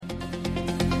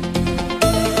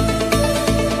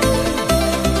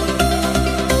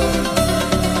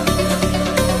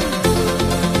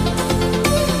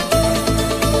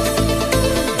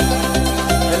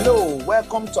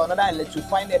to another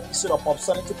electrifying episode of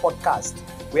Obscenity Podcast,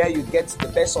 where you get the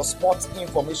best of sports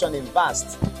information in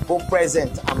vast, both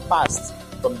present and past,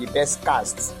 from the best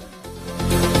casts.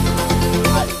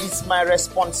 It's my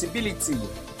responsibility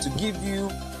to give you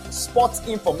sports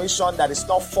information that is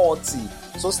not faulty.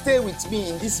 So stay with me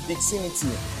in this vicinity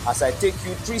as I take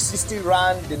you 360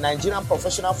 round the Nigerian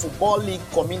Professional Football League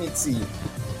community.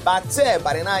 Bate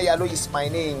Barina Yalo is my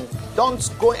name. Don't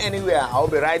go anywhere. I'll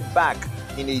be right back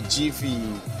in a jiffy.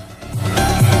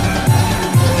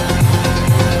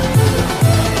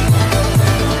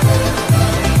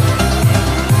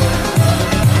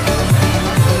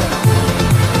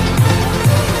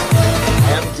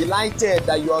 Delighted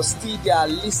that you are still there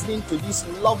listening to this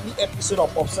lovely episode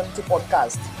of Obscenity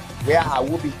Podcast, where I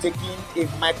will be taking a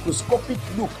microscopic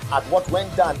look at what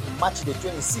went down in match day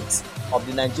 26 of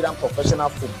the Nigerian Professional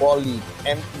Football League,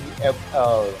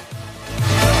 NPFL.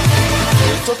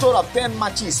 A total of 10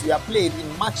 matches were played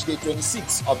in match day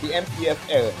 26 of the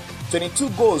NPFL. 22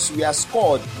 goals were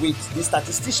scored, with the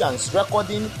statisticians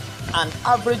recording an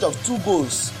average of 2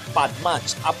 goals per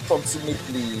match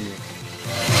approximately.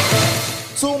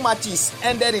 2 matches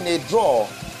ended in a draw.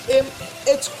 8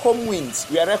 home wins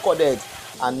were recorded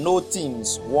and no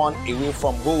teams won away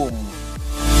from home.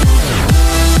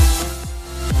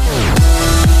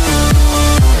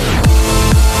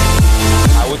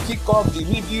 I will kick off the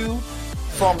review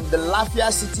from the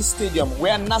Lafia City Stadium,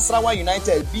 where Nasarawa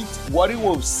United beat Warri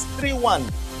Wolves 3-1.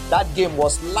 That game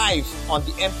was live on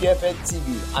the MPFL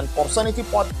TV, and Obscenity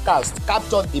Podcast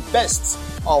captured the best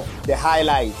of the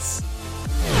highlights.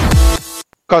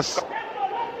 Because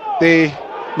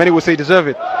many would say deserve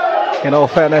it. In all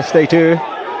fairness, they do.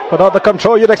 Without the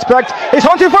control you'd expect. He's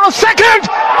hunting for a second!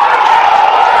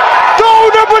 Goal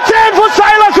number 10 for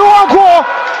Silas Nwankwo!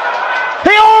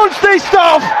 He owns this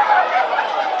stuff!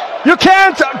 You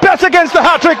can't bet against the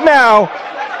hat-trick now!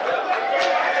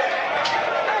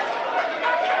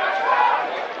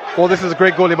 Well, this is a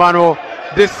great goal, Emmanuel.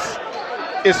 This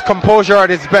is composure at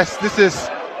its best. This is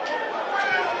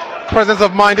presence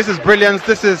of mind. This is brilliance.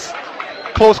 This is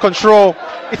close control.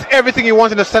 It's everything you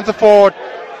want in a centre forward,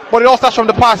 but it all starts from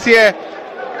the pass here.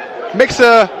 He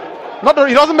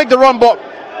doesn't make the run, but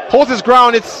holds his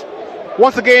ground. It's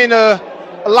once again a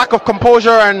lack of composure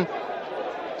and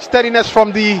steadiness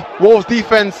from the Wolves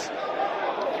defense.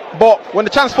 But when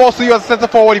the chance falls to you as a centre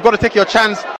forward, you've got to take your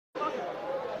chance.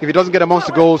 If he doesn't get amongst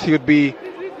the goals, he would be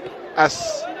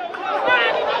astonishing!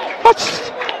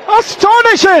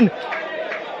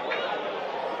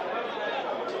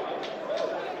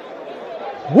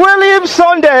 William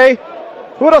Sunday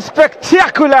with a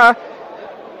spectacular.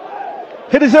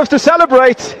 He deserves to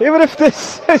celebrate, even if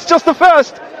this is just the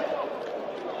first.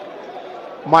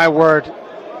 My word.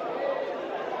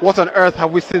 What on earth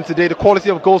have we seen today? The quality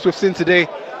of goals we've seen today.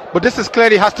 But this is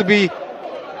clearly has to be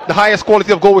the highest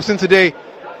quality of goal we've seen today.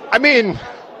 I mean,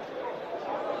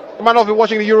 you might not be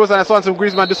watching the Euros and I saw some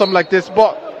Griezmann do something like this,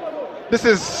 but this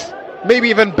is maybe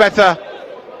even better.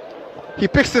 He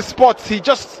picks his spots. He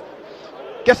just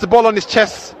gets the ball on his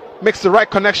chest, makes the right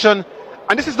connection.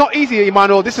 And this is not easy,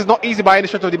 Emmanuel. This is not easy by any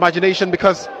stretch of the imagination,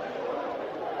 because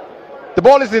the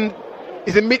ball is in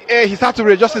mid-air. He's had to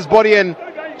readjust his body and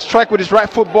strike with his right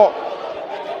foot, but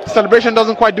the celebration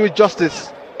doesn't quite do it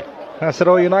justice.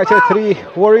 Nasarawa United 3,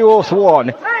 Warri Wolves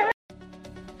 1.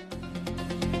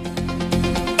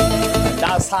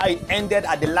 That's how it ended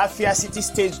at the Lafia City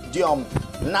Stadium.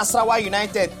 Nasarawa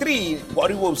United 3,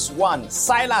 Warri Wolves 1.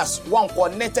 Silas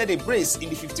Nwankwo netted a brace in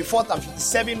the 54th and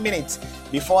 57th minutes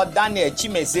before Daniel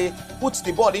Chimeze put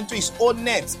the ball into his own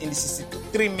net in the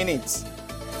 63 minutes.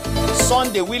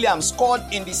 Sunday Williams scored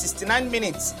in the 69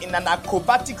 minutes in an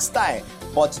acrobatic style,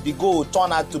 but the goal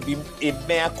turned out to be a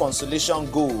mere consolation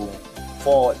goal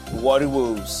for Warri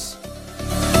Wolves.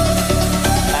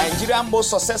 Nigerian most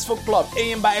successful club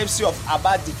Enyimba FC of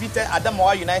Aba defeated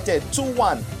Adamawa United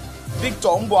 2-1. Victor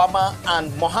Mbouama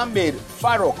and Mohamed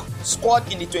Farouk scored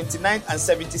in the 29th and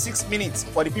 76th minutes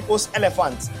for the People's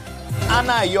Elephants.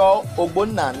 Anayo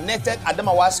Ogbonna netted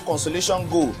Adamawa's consolation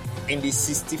goal in the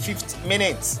 65th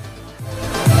minute.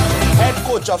 Head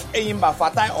coach of Enyimba,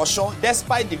 Fatai Osho,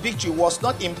 despite the victory, was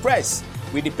not impressed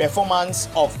with the performance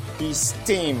of his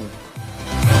team.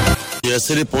 Yes,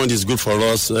 3 points is good for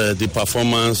us. The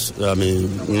performance,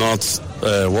 not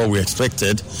what we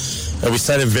expected. We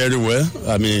started very well.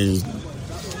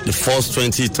 The first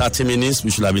 20-30 minutes,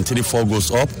 we should have been 3-4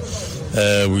 goals up.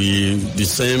 The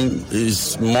same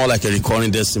is more like a recurring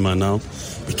decimal now.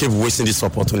 we keep wasting this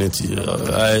opportunity.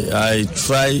 I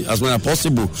try as much as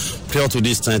possible prior to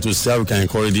this time to see how we can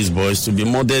encourage these boys to be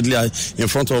more deadly in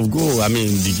front of goal. I mean,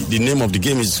 the name of the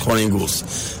game is scoring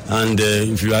goals, and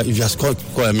if you are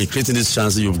creating this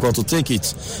chance, you've got to take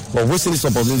it. But wasting this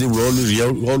opportunity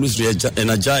will always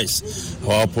energize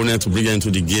our opponent to bring them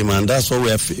into the game, and that's what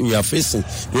we are facing.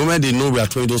 The moment they know we are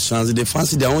throwing those chances, they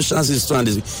fancy their own chances too, and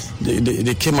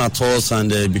they came at us,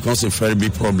 and it becomes a very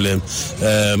big problem.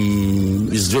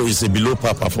 It's a below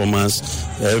par performance.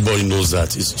 Everybody knows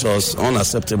that. It's just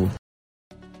unacceptable.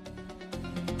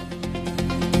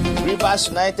 Rivers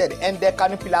United ended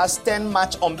Kano Pillars'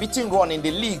 10-match unbeaten run in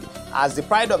the league as the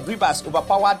Pride of Rivers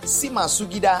overpowered Sima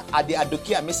Sugida at the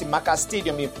Adokia Mesimaka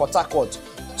Stadium in Port Harcourt.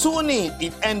 2-0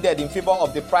 it ended in favor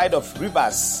of the Pride of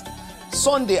Rivers.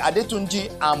 Sunday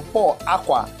Adetunji and Paul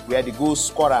Aqua were the goal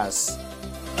scorers.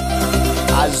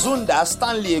 Azunda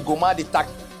Stanley Egoma,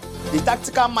 the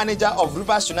tactical manager of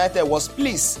Rivers United, was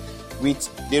pleased with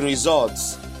the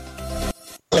results.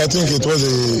 I think it was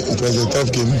a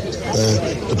tough game.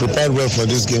 We prepared well for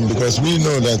this game because we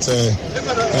know that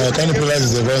Kano Pillars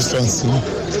is a very strong team.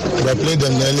 We have played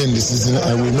them early in the season,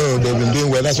 and we know they've been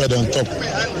doing well. That's why they're on top,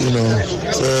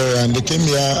 So, and they came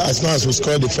here as soon as we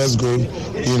scored the first goal.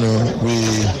 We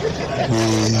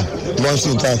launched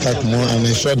into attack more and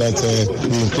ensured that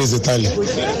we increased the tally.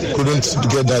 Couldn't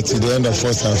get that to the end of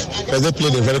first half because they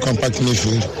played a very compact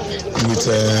midfield with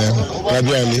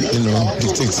Rabi Ali,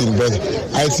 dictating. But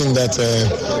I think that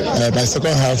by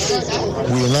second half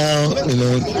we now,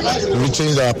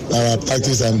 rechange our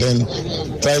tactics and then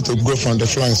try to go from the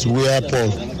flanks where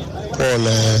Paul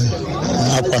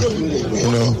Aqua,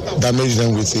 damaged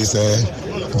them with his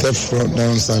depth front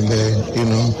downs and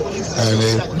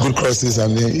good crosses,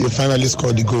 and he finally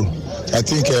scored the goal. I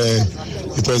think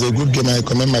it was a good game. I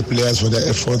commend my players for their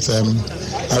efforts. I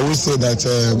would say that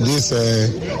these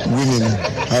women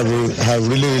have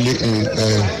really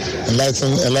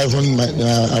enlivened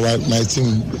my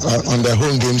team on their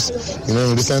home games.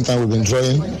 In recent time we've been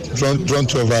drawn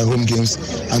to our home games,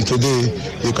 and today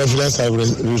the confidence have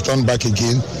returned back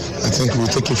again. I think we'll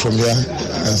take it from here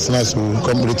as soon as we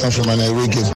return from an away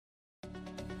game.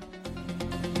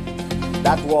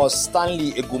 That was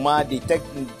Stanley Eguma, the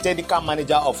technical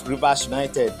manager of Rivers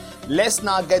United. Let's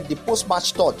now get the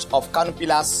post-match thoughts of Kano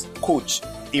Pillars coach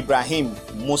Ibrahim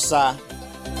Musa.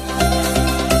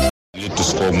 Need to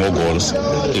score more goals.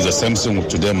 It's the same thing with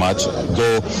today's match.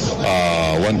 Though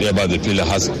whenever the pillar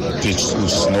has pitch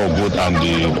is no good and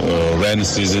the rainy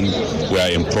season, we are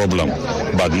in problem.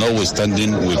 But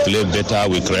notwithstanding, we play better,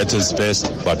 we created space,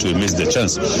 but we missed the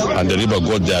chance. And the River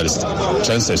got their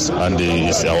chances, and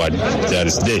there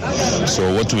is day.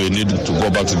 So what we need to go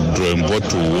back to the drawing board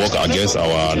to work against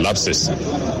our lapses.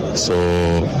 So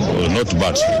not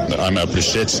bad. I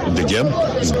appreciate the game.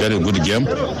 It's a very good game.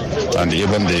 And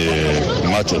even the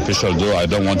match official, though I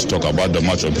don't want to talk about the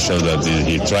match official, that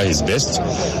he tried his best.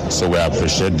 So we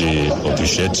appreciate the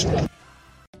officiate.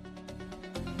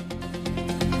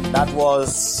 That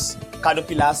was Kano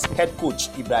Pillars head coach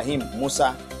Ibrahim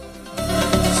Musa.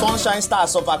 Sunshine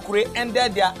Stars of Akure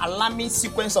ended their alarming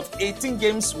sequence of 18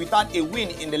 games without a win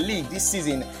in the league this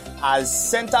season as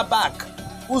centre-back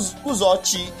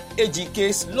Uzochi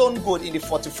Ejike's lone goal in the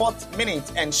 44th minute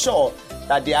ensured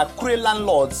that the Akure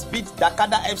landlords beat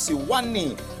Dakada FC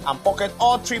 1-0 and pocket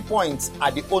all 3 points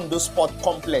at the Ondo Sport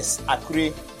Complex,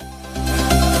 Akure.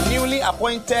 Newly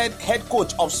appointed head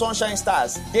coach of Sunshine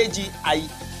Stars, Deji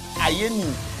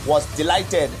Ayeni, was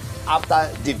delighted after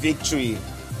the victory.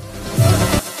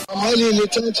 I'm highly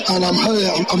elated and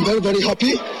I'm very, very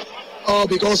happy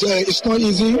because it's not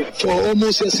easy for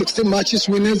almost 16 matches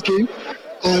winners game,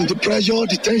 and the pressure,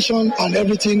 the tension and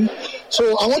everything.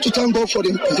 So I want to thank God for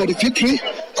the victory.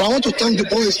 I want to thank the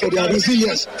boys for their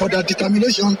resilience, for their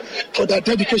determination, for their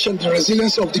dedication, the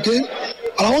resilience of the game.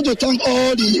 And I want to thank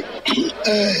all the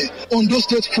Ondo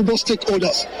State football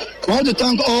stakeholders. I want to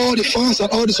thank all the fans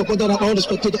and all the supporters and all the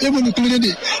spectators, even including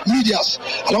the medias.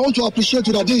 And I want to appreciate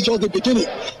you that this is just the beginning.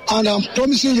 And I'm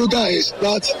promising you guys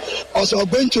that as we're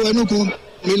going to Enugu,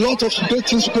 a lot of great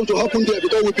things are going to happen there,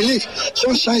 because we believe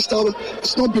Sunshine Star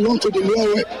does not belong to the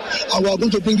lower web, and we are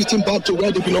going to bring the team back to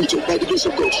where they belong to by the grace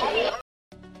of God.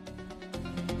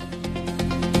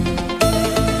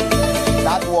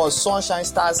 That was Sunshine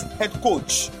Stars head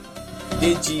coach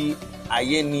Deji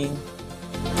Ayeni.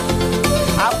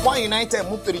 Akwa United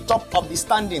moved to the top of the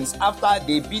standings after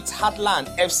they beat Heartland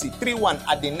FC 3-1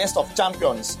 at the Nest of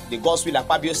Champions, the Godswill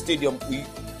Akpabio Stadium,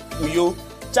 Uyo.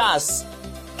 Charles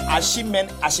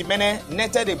Ashimene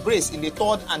netted a brace in the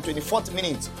 3rd and 24th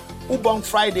minute, Ubong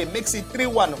Friday makes it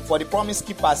 3-1 for the Promise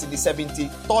Keepers in the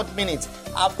 73rd minute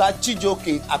after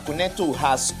Chijoke Akuneto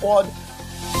has scored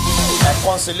a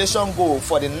consolation goal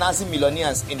for the Nazi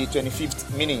Millionaires in the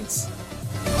 25th minute.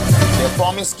 The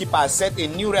Promise Keepers set a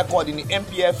new record in the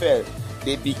MPFL.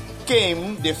 They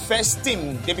become the first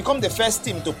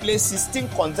team to play 16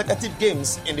 consecutive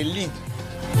games in the league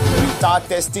without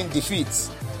tasting defeat,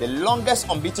 the longest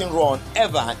unbeaten run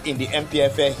ever in the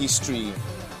MPFL history.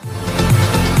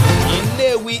 In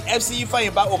Nnewi, FC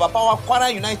Ifeanyiba overpowered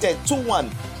Kwara United 2-1.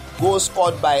 Goal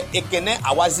scored by Ekene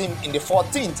Awazim in the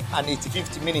 14th and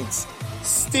 85th minutes.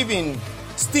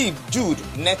 Steve Jude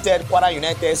netted Kwara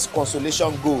United's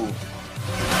consolation goal.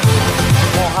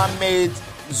 Mohamed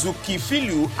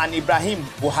Zukifilu and Ibrahim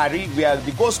Buhari were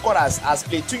the goal scorers as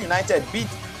Plateau United beat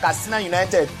Katsina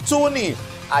United 2-0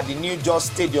 at the New Jos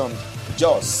Stadium,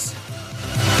 Jos.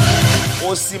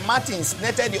 Osi Martins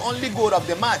netted the only goal of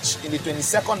the match in the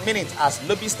 22nd minute as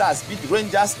Lobby Stars beat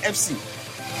Rangers FC.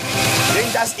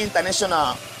 Rangers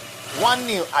International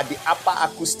 1-0 at the Upper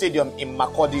Aku Stadium in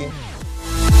Makurdi.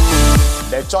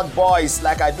 The Church Boys,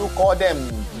 like I do call them,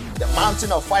 the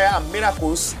Mountain of Fire and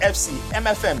Miracles FC,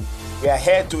 MFM, were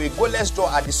head to a goalless draw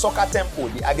at the Soccer Temple,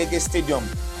 the Agege Stadium,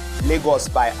 Lagos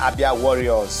by Abia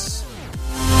Warriors.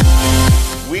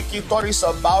 Wiki Tourists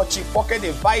of Bauchi pocketed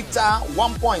a vital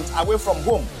 1 point away from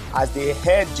home as they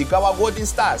head Jigawa Golden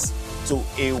Stars to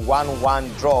a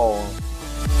 1-1 draw.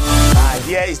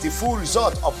 Here is the full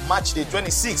result of match day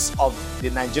 26 of the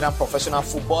Nigerian Professional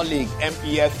Football League,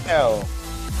 NPFL.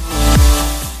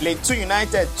 Plateau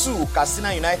United 2,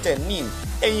 Katsina United 0,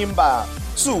 Enyimba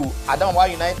 2, Adamawa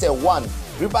United 1,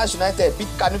 Rivers United beat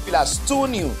Kano Pillars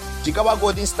 2-0, Jigawa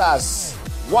Golden Stars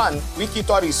 1, Wiki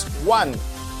Tourists 1,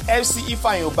 FC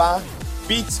Ifeanyiba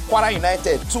beat Kwara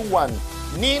United 2-1.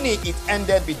 Nini it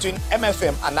ended between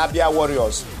MFM and Abia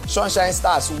Warriors. Sunshine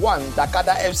Stars 1,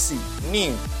 Dakada FC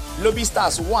 0, Lobby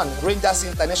Stars 1, Rangers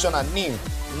International 0,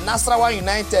 Nasarawa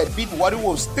United beat Warri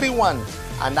Wolves 3-1,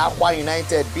 and Akwa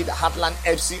United beat Heartland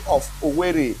FC of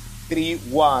Owerri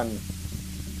 3-1.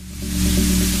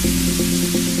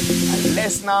 And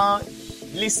let's now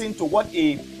listen to what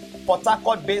a Port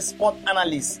Harcourt-based sport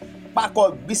analyst,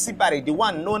 Paco Bisibari, the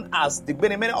one known as the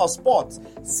Benemere of Sport,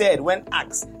 said when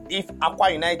asked if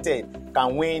Akwa United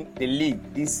can win the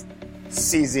league this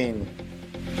season.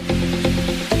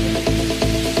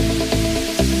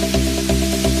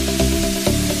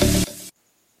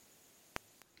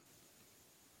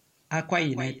 Akwa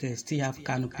United still have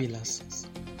Kano Pillars,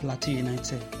 Plateau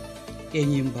United,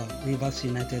 Enyimba, Rivers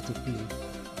United to play.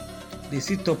 They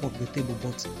sit top of the table,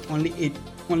 but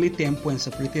only 10 points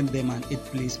separating them and 8th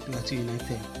place Plateau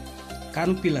United.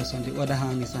 Kano Pillars, on the other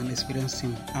hand, is an experienced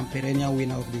team and perennial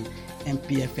winner of the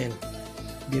MPFL.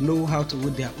 They know how to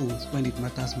hold their own when it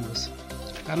matters most.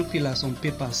 Kano Pillars on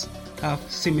papers have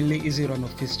seemingly easy run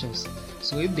of fixtures,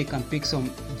 so if they can pick some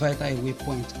vital away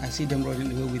points, I see them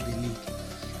running away with the league.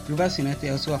 Rivers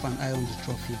United also have an eye on the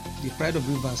trophy. The pride of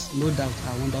Rivers, no doubt,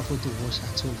 are wonderful to watch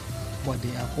at home, but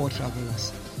they are poor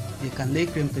travelers. They can lay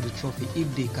claim to the trophy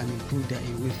if they can improve their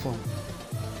away form.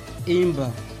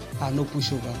 Enyimba are no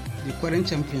pushover. The current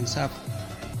champions have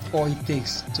all it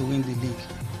takes to win the league.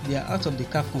 They are out of the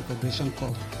CAF Confederation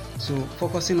Cup, so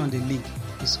focusing on the league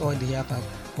is all they have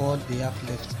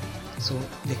left. So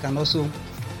they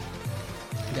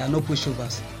are no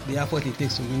pushovers. They have what it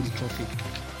takes to win the trophy.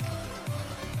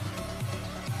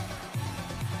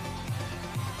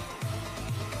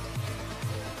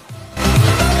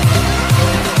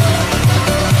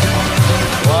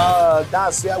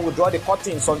 That's where we draw the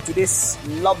curtains on today's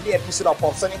lovely episode of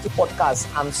Obscenity Podcast.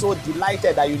 I'm so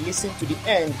delighted that you listened to the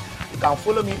end. You can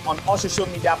follow me on all social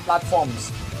media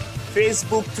platforms: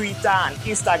 Facebook, Twitter, and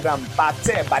Instagram.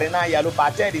 Bate Barina Yalo.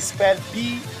 Bate is spelled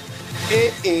B-A-A-T-E-E.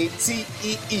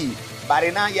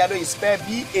 Barina Yalo is spelled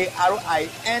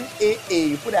B-A-R-I-N-A-A.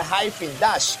 You put a hyphen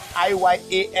dash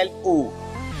I-Y-A-L-O.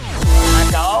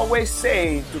 I always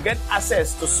say, to get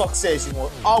access to success, you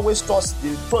must always trust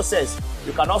the process.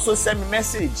 You can also send me a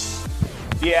message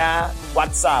via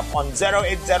WhatsApp on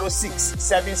 0806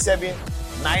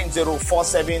 7790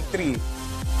 473.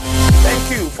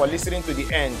 Thank you for listening to the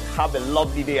end. Have a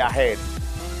lovely day ahead.